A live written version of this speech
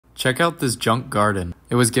Check out this junk Gardyn.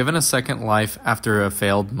 It was given a second life after a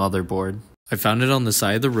failed motherboard. I found it on the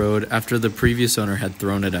side of the road after the previous owner had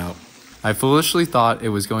thrown it out. I foolishly thought it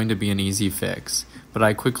was going to be an easy fix, but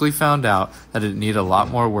I quickly found out that it needed a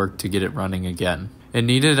lot more work to get it running again. It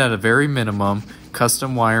needed at a very minimum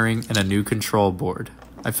custom wiring and a new control board.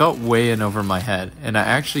 I felt way in over my head and I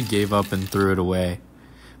actually gave up and threw it away.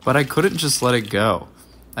 But I couldn't just let it go.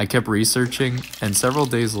 I kept researching, and several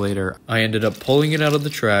days later, I ended up pulling it out of the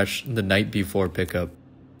trash the night before pickup.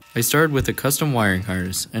 I started with a custom wiring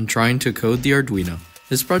harness and trying to code the Arduino.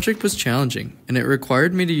 This project was challenging, and it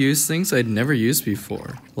required me to use things I'd never used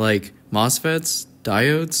before, like MOSFETs,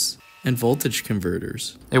 diodes, and voltage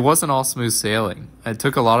converters. It wasn't all smooth sailing. It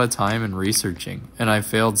took a lot of time and researching, and I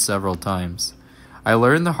failed several times. I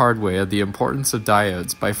learned the hard way of the importance of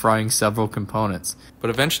diodes by frying several components, but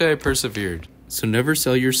eventually I persevered. So never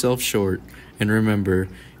sell yourself short, and remember,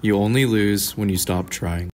 you only lose when you stop trying.